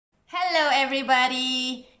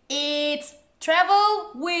everybody, it's Travel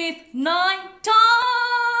with Night Time!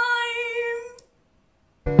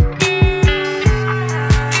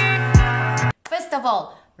 First of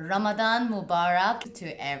all, Ramadan Mubarak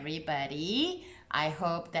to everybody. I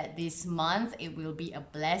hope that this month it will be a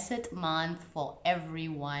blessed month for every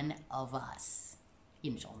one of us.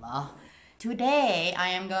 Inshallah. Today, I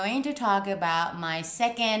am going to talk about my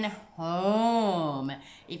second home.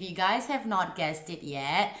 If you guys have not guessed it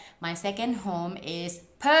yet, my second home is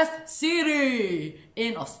Perth City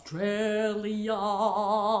in Australia.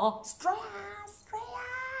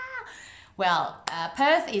 Well,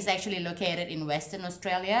 Perth is actually located in Western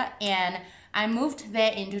Australia, and I moved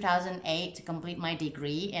there in 2008 to complete my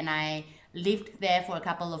degree, and I lived there for a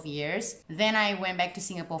couple of years. Then I went back to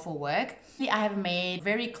Singapore for work. I have made a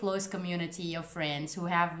very close community of friends who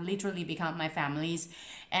have literally become my families,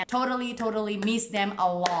 and totally miss them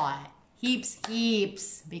a lot.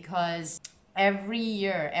 Heaps, because every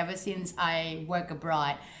year, ever since I work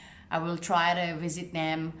abroad, I will try to visit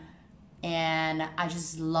them, and I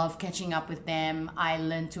just love catching up with them. I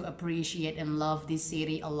learned to appreciate and love this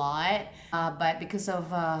city a lot, but because of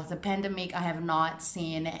the pandemic, I have not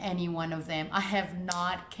seen any one of them. I have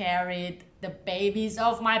not carried the babies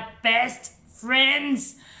of my best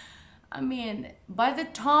friends. I mean, by the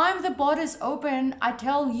time the borders open, I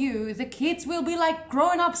tell you, the kids will be like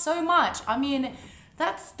growing up so much. I mean,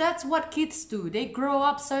 that's what kids do. They grow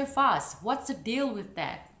up so fast. What's the deal with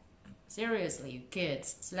that? Seriously,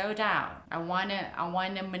 kids, slow down. I wanna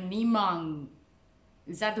manimang.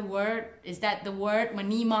 Is that the word? Is that the word?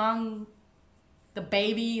 Manimang? The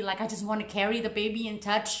baby, like I just want to carry the baby and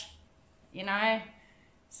touch, you know?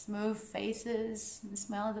 Smooth faces and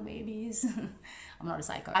smell the babies. I'm not a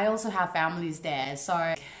psycho. I also have families there, so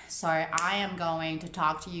I am going to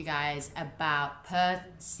talk to you guys about Perth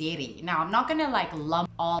City. Now, I'm not gonna like lump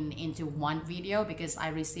all into one video because I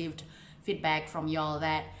received feedback from y'all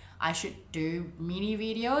that I should do mini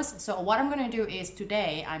videos. So what I'm gonna do is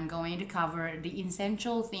today I'm going to cover the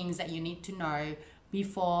essential things that you need to know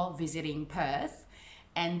before visiting Perth.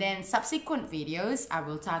 And then subsequent videos, I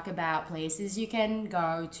will talk about places you can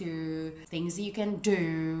go to, things you can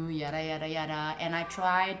do, yada yada yada. And I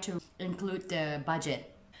try to include the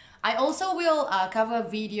budget. I also will cover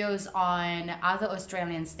videos on other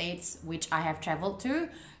Australian states which I have traveled to.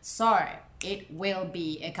 So it will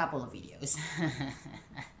be a couple of videos.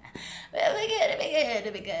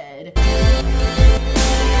 It'll be good.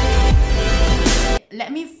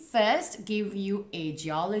 Let me first give you a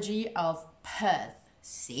geology of Perth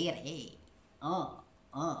City.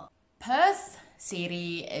 Perth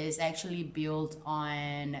City is actually built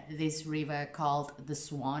on this river called the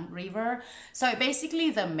Swan River. So basically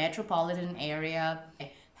the metropolitan area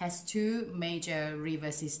has two major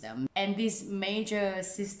river systems, and these major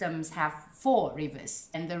systems have four rivers,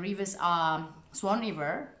 and the rivers are Swan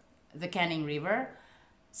River, the Canning River,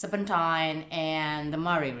 Serpentine, and the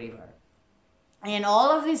Murray River. And all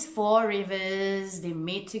of these four rivers, they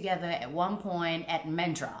meet together at one point at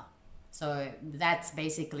Mandurah. So that's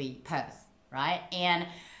basically Perth, right? And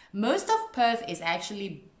most of Perth is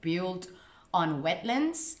actually built on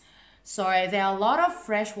wetlands. So there are a lot of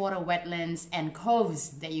freshwater wetlands and coves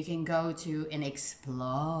that you can go to and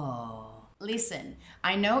explore. Listen,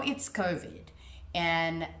 I know it's COVID,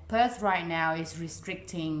 and Perth right now is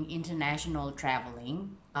restricting international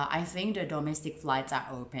traveling. I think the domestic flights are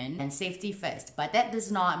open and safety first, but that does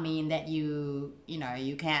not mean that you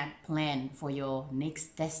can't plan for your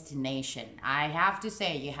next destination. I have to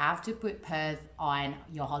say, you have to put Perth on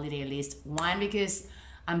your holiday list. One, because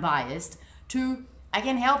I'm biased. Two, I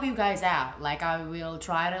can help you guys out. Like I will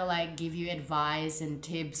try to like give you advice and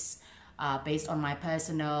tips based on my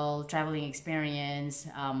personal traveling experience,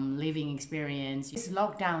 living experience. This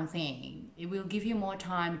lockdown thing, it will give you more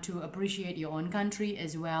time to appreciate your own country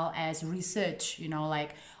as well as research,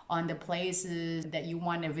 like on the places that you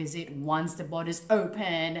want to visit once the borders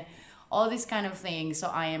open, all these kind of things. So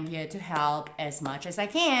I am here to help as much as I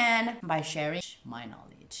can by sharing my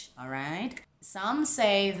knowledge, all right? Some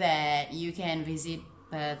say that you can visit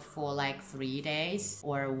Perth for like 3 days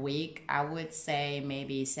or a week. I would say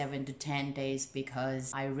maybe 7 to 10 days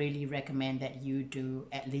because I really recommend that you do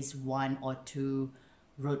at least 1 or 2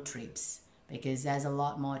 road trips, because there's a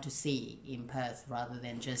lot more to see in Perth rather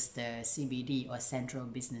than just the CBD or Central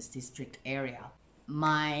Business District area.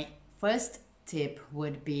 My first tip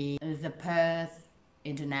would be the Perth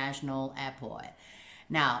International Airport.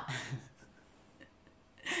 Now,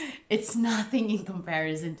 it's nothing in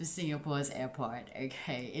comparison to Singapore's airport,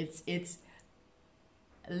 okay? It's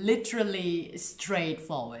literally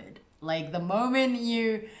straightforward. Like the moment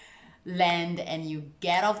you land and you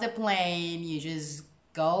get off the plane, you just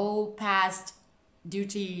go past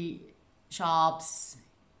duty shops,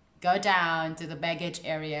 go down to the baggage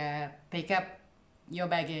area, pick up your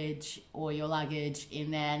baggage or your luggage,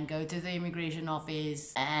 and then go to the immigration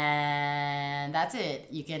office, and that's it.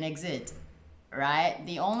 You can exit, right?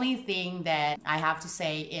 The only thing that I have to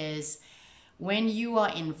say is when you are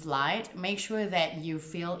in flight, make sure that you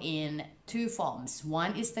fill in two forms.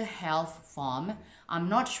 One is the health form. I'm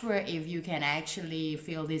not sure if you can actually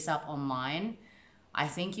fill this up online. I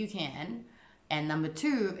think you can. And number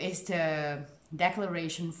two is the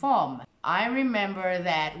declaration form. I remember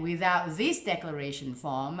that without this declaration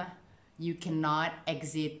form, you cannot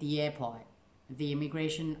exit the airport. The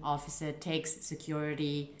immigration officer takes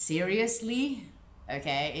security seriously.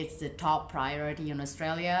 Okay, it's the top priority in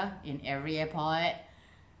Australia in every airport.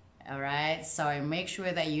 All right, so make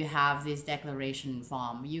sure that you have this declaration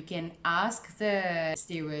form. You can ask the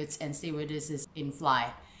stewards and stewardesses in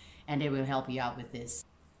flight, and they will help you out with this.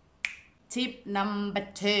 Tip number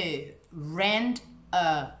 2, rent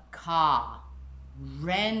a car.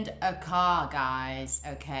 Rent a car, guys.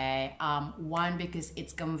 Okay, one, because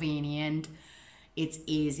it's convenient, it's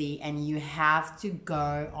easy, and you have to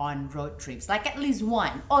go on road trips, like at least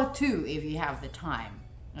 1 or 2 if you have the time.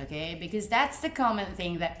 Okay, because that's the common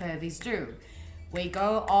thing that Perths do. We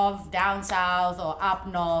go off down south or up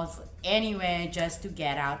north, anywhere, just to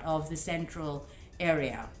get out of the central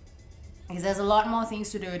area. Because there's a lot more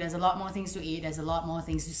things to do, there's a lot more things to eat, there's a lot more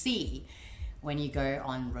things to see when you go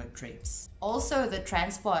on road trips. Also, the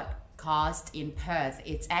transport cost in Perth,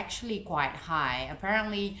 it's actually quite high.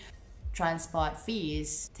 Apparently, transport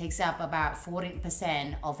fees takes up about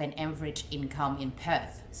 40% of an average income in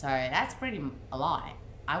Perth. So that's pretty a lot.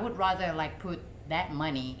 I would rather like put that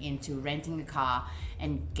money into renting a car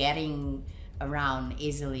and getting around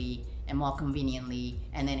easily and more conveniently,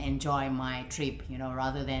 and then enjoy my trip, you know,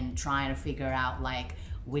 rather than trying to figure out like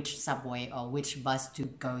which subway or which bus to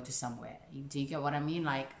go to somewhere. Do you get what I mean?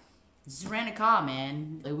 Like, just rent a car,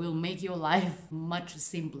 man. It will make your life much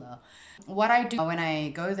simpler. What I do when I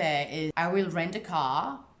go there is I will rent a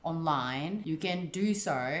car online. You can do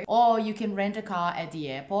so, or you can rent a car at the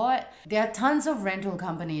airport. There are tons of rental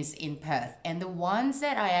companies in Perth, and the ones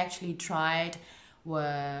that I actually tried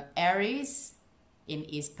were Aries in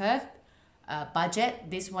East Perth, Budget.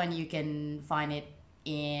 This one you can find it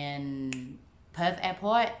in Perth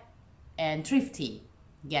Airport, and Thrifty.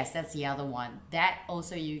 Yes, that's the other one. That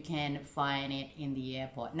also you can find it in the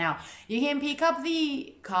airport. Now, you can pick up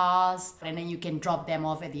the cars and then you can drop them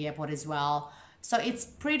off at the airport as well. So it's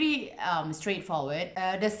pretty straightforward.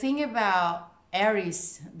 The thing about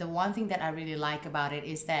Aries, the one thing that I really like about it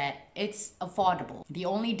is that it's affordable. The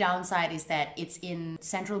only downside is that it's in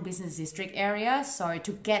Central Business District area, so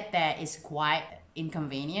to get there is quite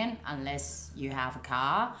inconvenient unless you have a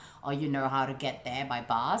car or you know how to get there by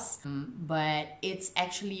bus. But it's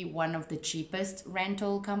actually one of the cheapest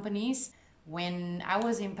rental companies. When I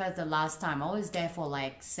was in Perth the last time, I was there for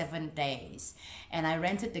like 7 days and I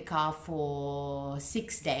rented the car for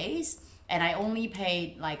 6 days. And I only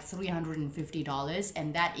paid like $350,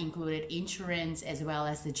 and that included insurance as well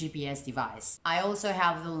as the GPS device. I also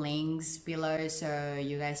have the links below so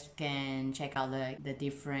you guys can check out the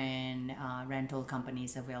different rental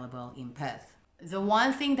companies available in Perth. The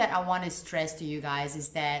one thing that I want to stress to you guys is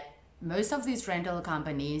that most of these rental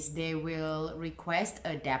companies, they will request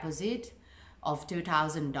a deposit of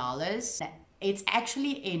 $2,000. It's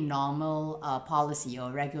actually a normal policy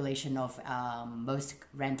or regulation of most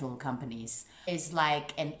rental companies. It's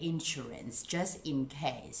like an insurance, just in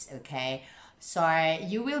case, okay? So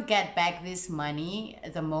you will get back this money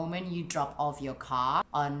the moment you drop off your car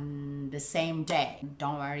on the same day.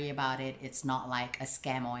 Don't worry about it. It's not like a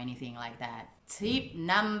scam or anything like that. Tip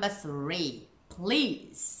number 3,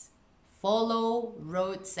 please follow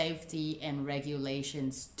road safety and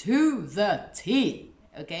regulations to the T.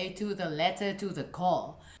 Okay, to the letter, to the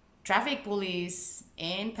call. Traffic police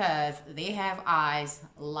in Perth, they have eyes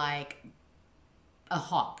like a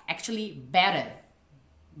hawk, actually better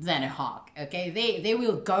than a hawk. Okay, they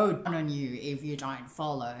will go down on you if you don't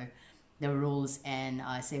follow the rules and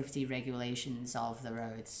safety regulations of the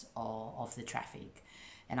roads or of the traffic.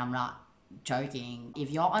 And I'm not joking. If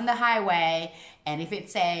you're on the highway and if it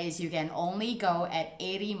says you can only go at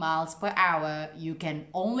 80 miles per hour, you can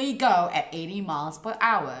only go at 80 miles per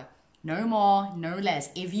hour. No more, no less.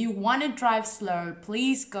 If you want to drive slow,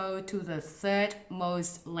 please go to the third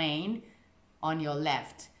most lane on your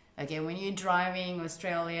left. Okay, when you're driving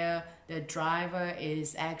Australia, the driver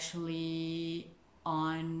is actually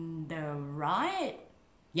on the right.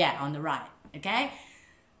 Yeah, on the right. Okay,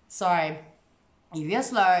 so If you're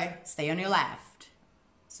slow, stay on your left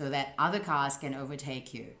so that other cars can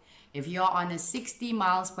overtake you. If you're on a 60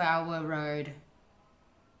 miles per hour road,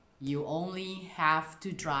 you only have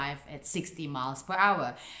to drive at 60 miles per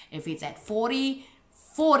hour. If it's at 40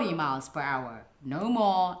 miles per hour. No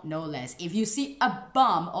more, no less. If you see a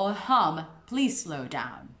bump or hum, please slow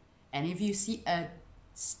down. And if you see a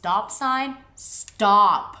stop sign,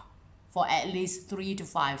 stop for at least 3 to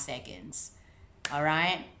 5 seconds. All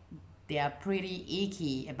right? They are pretty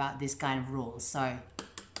icky about this kind of rules, so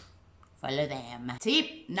follow them.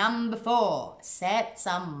 Tip number 4, set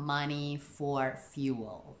some money for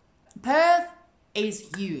fuel. Perth is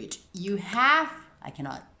huge. I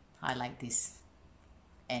cannot highlight this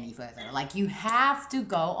any further. Like, you have to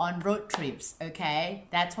go on road trips, okay?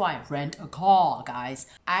 That's why rent a car, guys.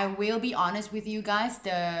 I will be honest with you guys,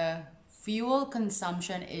 the fuel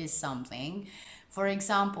consumption is something. For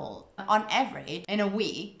example, on average, in a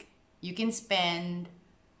week, you can spend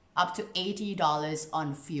up to $80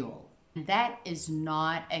 on fuel. That is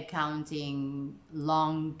not accounting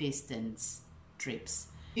long distance trips.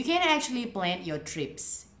 You can actually plan your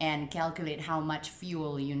trips and calculate how much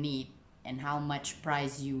fuel you need and how much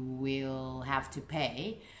price you will have to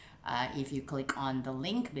pay if you click on the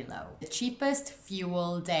link below. The cheapest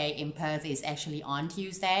fuel day in Perth is actually on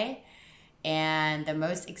Tuesday, and the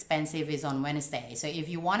most expensive is on Wednesday. So if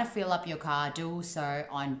you want to fill up your car, do so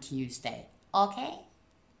on Tuesday. Okay?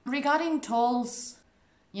 Regarding tolls,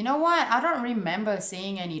 you know what? I don't remember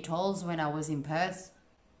seeing any tolls when I was in Perth.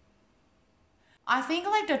 I think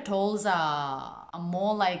like the tolls are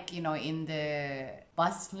more like, you know, in the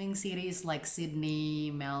bustling cities like Sydney,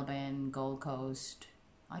 Melbourne, Gold Coast.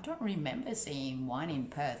 I don't remember seeing one in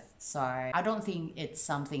Perth, so I don't think it's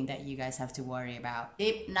something that you guys have to worry about.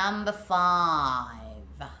 Tip number 5,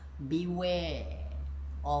 beware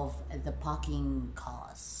of the parking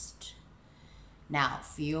cost. Now,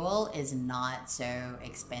 fuel is not so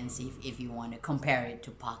expensive if you want to compare it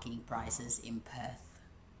to parking prices in Perth.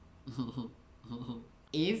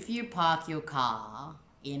 If you park your car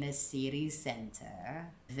in a city center,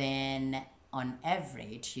 then on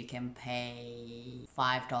average you can pay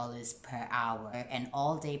 $5 per hour, and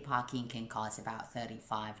all day parking can cost about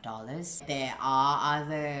 $35. There are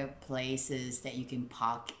other places that you can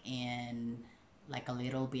park in, like a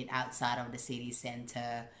little bit outside of the city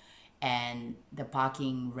center, and the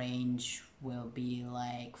parking range will be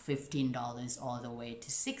like $15 all the way to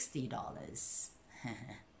 $60.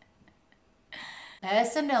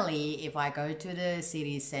 Personally, if I go to the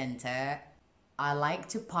city center, I like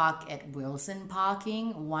to park at Wilson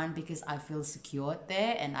parking. One, because I feel secured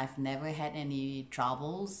there and I've never had any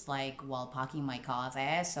troubles like while parking my car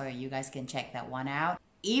there, so you guys can check that one out.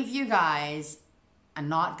 If you guys are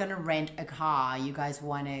not gonna rent a car, you guys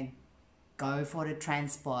want to go for the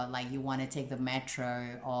transport, like you want to take the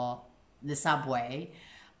metro or the subway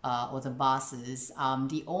or the buses,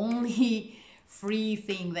 the only free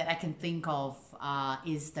thing that I can think of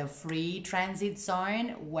is the free transit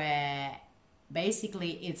zone, where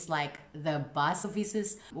basically it's like the bus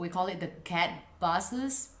services. We call it the cat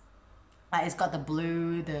buses. It's got the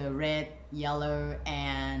blue, the red, yellow,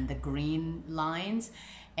 and the green lines,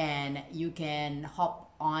 and you can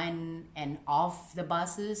hop on and off the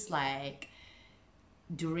buses like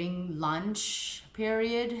during lunch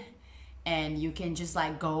period, and you can just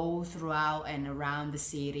like go throughout and around the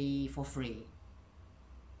city for free.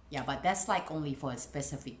 Yeah, but that's like only for a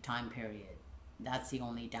specific time period. That's the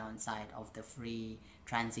only downside of the free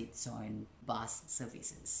transit zone bus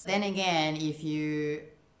services. Then again, if you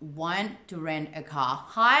want to rent a car,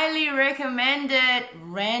 highly recommended,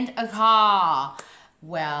 rent a car.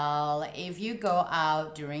 Well, if you go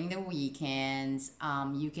out during the weekends,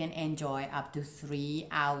 you can enjoy up to 3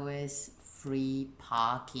 hours free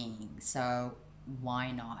parking. So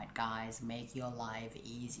why not, guys? Make your life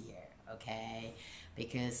easier, okay?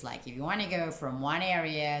 Because like if you want to go from one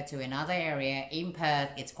area to another area in Perth,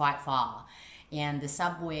 it's quite far, and the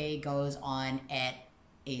subway goes on at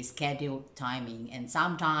a scheduled timing, and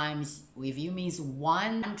sometimes if you miss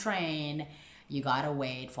one train, you gotta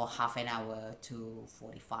wait for half an hour to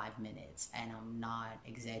 45 minutes, and I'm not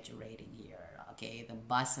exaggerating here, okay? The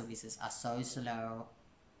bus services are so slow.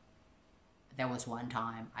 There was one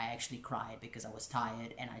time I actually cried because I was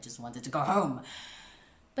tired and I just wanted to go home.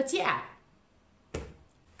 But yeah,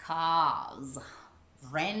 cars.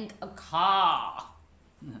 Rent a car.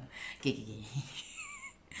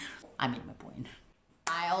 I made my point.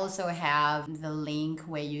 I also have the link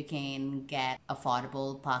where you can get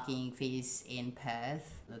affordable parking fees in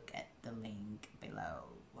Perth. Look at the link below.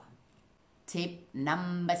 Tip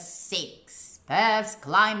number 6, Perth's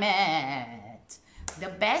climate. The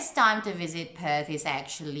best time to visit Perth is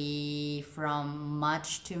actually from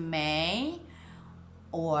March to May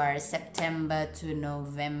or September to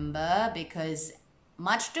November, because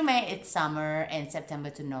March to May it's summer and September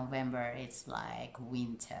to November it's like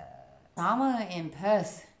winter. Summer in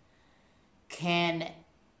Perth can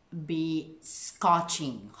be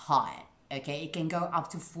scorching hot, okay? It can go up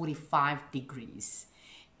to 45 degrees.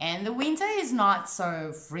 And the winter is not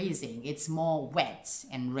so freezing, it's more wet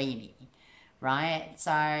and rainy, right?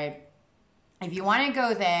 So if you want to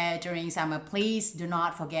go there during summer, please do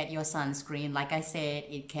not forget your sunscreen. Like I said,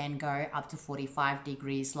 it can go up to 45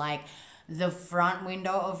 degrees. Like the front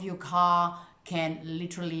window of your car can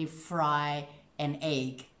literally fry an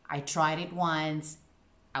egg. I tried it once.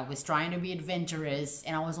 I was trying to be adventurous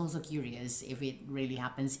and I was also curious if it really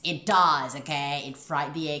happens. It does, okay? It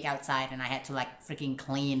fried the egg outside and I had to like freaking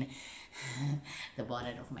clean the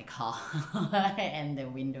bonnet of my car and the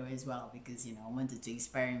window as well, because you know, I wanted to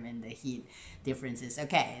experiment the heat differences.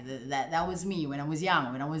 Okay, that was me when I was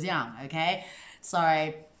young, okay? So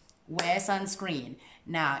wear sunscreen.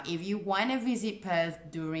 Now, if you want to visit Perth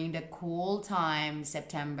during the cool time,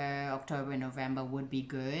 September, October, November would be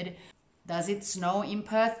good. Does it snow in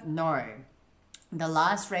Perth? No. The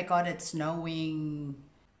last recorded snowing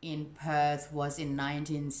in Perth was in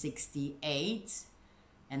 1968.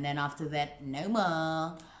 And then after that, no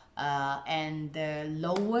more. And the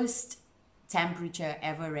lowest temperature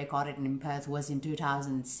ever recorded in Perth was in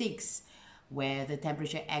 2006, where the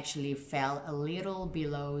temperature actually fell a little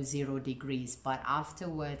below 0 degrees. But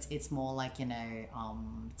afterwards, it's more like, 10,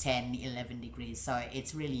 11 degrees. So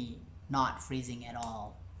it's really not freezing at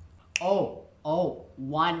all. Oh,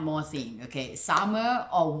 one more thing, okay? Summer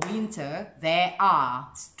or winter, there are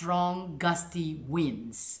strong gusty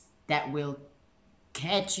winds that will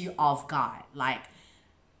catch you off guard. Like,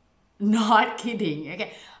 not kidding,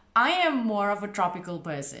 okay? I am more of a tropical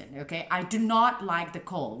person, okay? I do not like the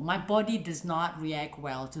cold. My body does not react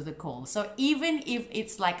well to the cold. So even if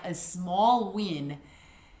it's like a small wind,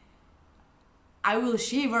 I will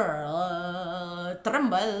shiver,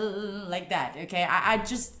 tremble like that, okay? I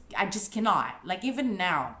just cannot. Like even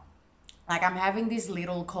now, like I'm having this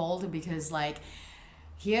little cold because like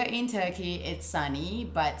here in Turkey, it's sunny,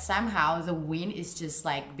 but somehow the wind is just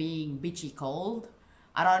like being bitchy cold.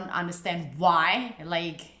 I don't understand why,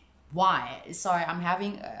 like why? So I'm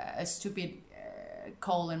having a stupid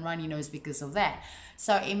cold and runny nose because of that.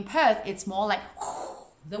 So in Perth, it's more like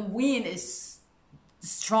the wind is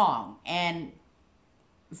strong and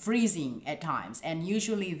freezing at times, and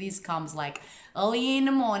usually this comes like early in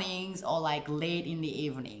the mornings or like late in the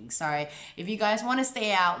evening. So if you guys want to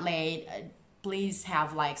stay out late, please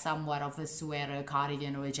have like somewhat of a sweater,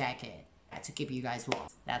 cardigan, or a jacket to keep you guys warm.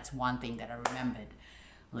 That's one thing that I remembered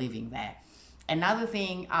living there. Another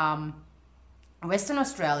thing, Western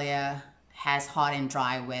Australia has hot and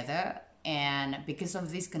dry weather, and because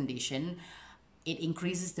of this condition, it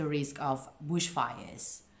increases the risk of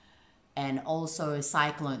bushfires and also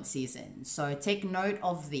cyclone season. So take note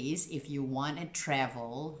of this if you want to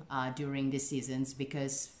travel during the seasons,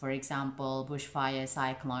 because for example, bushfire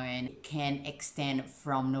cyclone can extend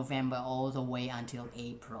from November all the way until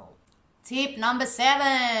April. Tip number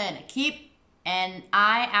 7, keep an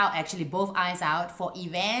eye out, actually both eyes out, for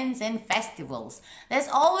events and festivals. There's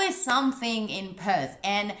always something in Perth,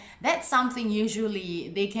 and that's something usually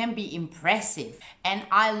they can be impressive, and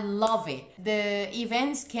I love it. The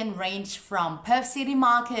events can range from Perth City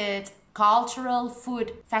Market, cultural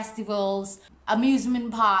food festivals,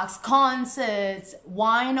 amusement parks, concerts,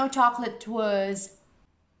 wine or chocolate tours,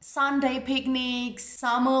 Sunday picnics,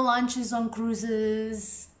 summer lunches on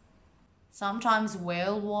cruises, sometimes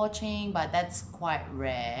whale watching, but that's quite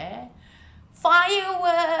rare.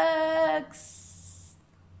 Fireworks!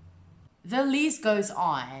 The list goes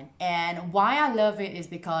on. And why I love it is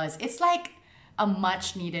because it's like a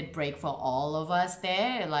much needed break for all of us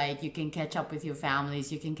there. Like you can catch up with your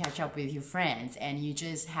families, you can catch up with your friends, and you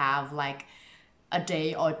just have like a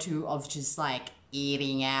day or two of just like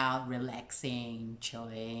eating out, relaxing,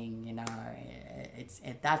 chilling,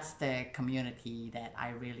 that's the community that I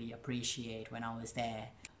really appreciate when I was there.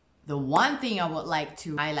 The one thing I would like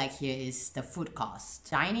to highlight here is the food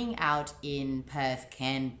cost. Dining out in Perth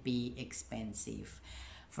can be expensive.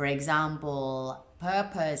 For example, per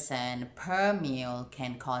person, per meal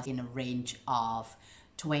can cost in a range of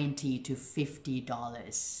 $20 to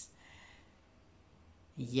 $50.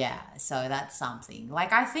 Yeah, so that's something.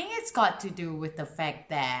 Like, I think it's got to do with the fact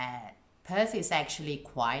that Perth is actually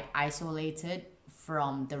quite isolated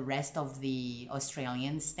from the rest of the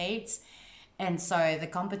Australian states. And so the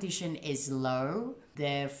competition is low,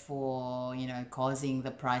 therefore, you know, causing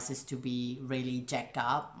the prices to be really jacked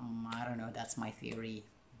up. I don't know, that's my theory.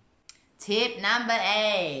 Tip number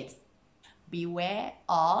 8. Beware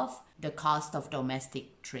of the cost of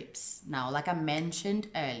domestic trips. Now, like I mentioned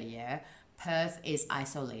earlier, Perth is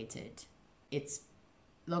isolated. It's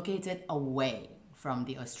located away from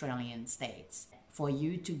the Australian states. For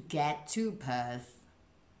you to get to Perth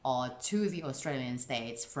or to the Australian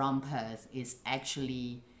states from Perth is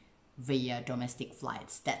actually via domestic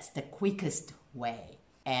flights. That's the quickest way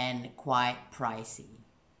and quite pricey.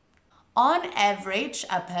 On average,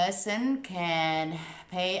 a person can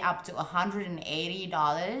pay up to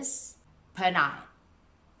 $180 per night,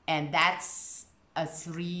 and that's a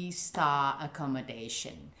 3-star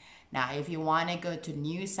accommodation. Now, if you want to go to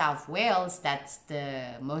New South Wales, that's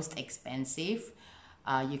the most expensive.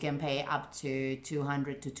 You can pay up to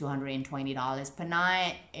 $200 to $220 per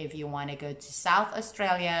night. If you want to go to South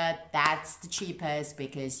Australia, that's the cheapest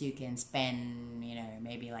because you can spend, you know,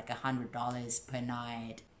 maybe like $100 per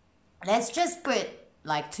night. Let's just put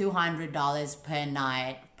like $200 per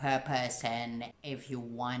night per person if you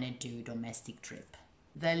want to do domestic trip.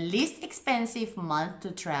 The least expensive month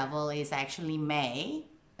to travel is actually May.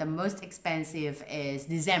 The most expensive is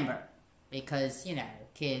December because, you know,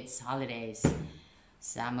 kids, holidays,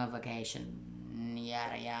 summer vacation,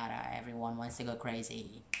 yada yada, everyone wants to go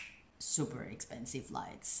crazy. Super expensive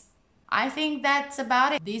flights. I think that's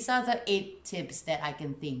about it. These are the 8 tips that I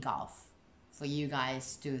can think of for you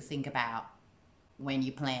guys to think about when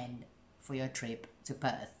you plan for your trip to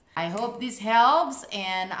Perth. I hope this helps,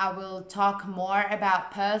 and I will talk more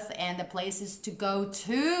about Perth and the places to go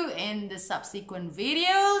to in the subsequent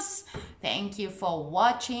videos. Thank you for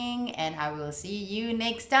watching, and I will see you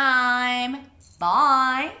next time.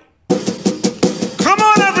 Bye. Come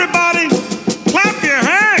on, everybody, clap your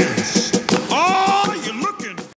hands.